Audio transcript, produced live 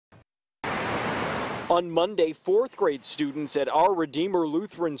On Monday, fourth grade students at Our Redeemer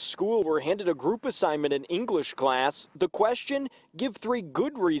Lutheran School were handed a group assignment in English class. The question, give 3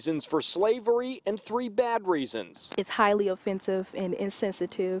 good reasons for slavery and 3 bad reasons. It's highly offensive and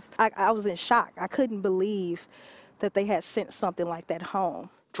insensitive. I was in shock. I couldn't believe that they had sent something like that home.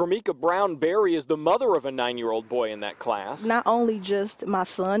 Tramika Brown Berry is the mother of a 9-year-old boy in that class. Not only just my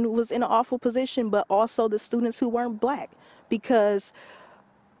son was in an awful position, but also the students who weren't black, because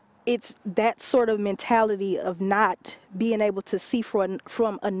it's that sort of mentality of not being able to see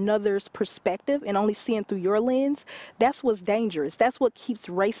from another's perspective and only seeing through your lens. That's what's dangerous. That's what keeps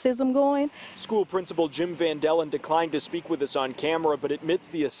racism going. School principal Jim Vandellen declined to speak with us on camera, but admits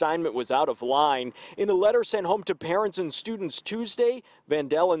the assignment was out of line. In a letter sent home to parents and students Tuesday,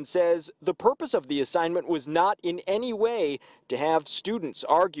 Vandellen says the purpose of the assignment was not in any way to have students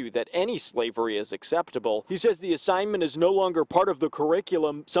argue that any slavery is acceptable. He says the assignment is no longer part of the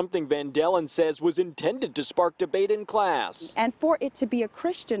curriculum, something Vandellen says was intended to spark debate in class. And for it to be a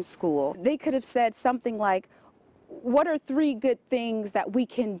Christian school, they could have said something like, what are 3 good things that we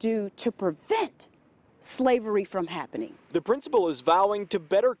can do to prevent slavery from happening? The principal is vowing to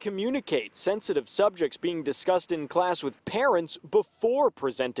better communicate sensitive subjects being discussed in class with parents before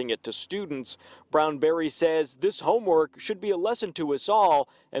presenting it to students. Brown Berry says this homework should be a lesson to us all,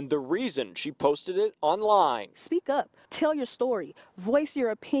 and the reason she posted it online. Speak up, tell your story, voice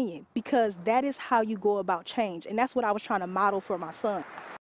your opinion, because that is how you go about change, and that's what I was trying to model for my son.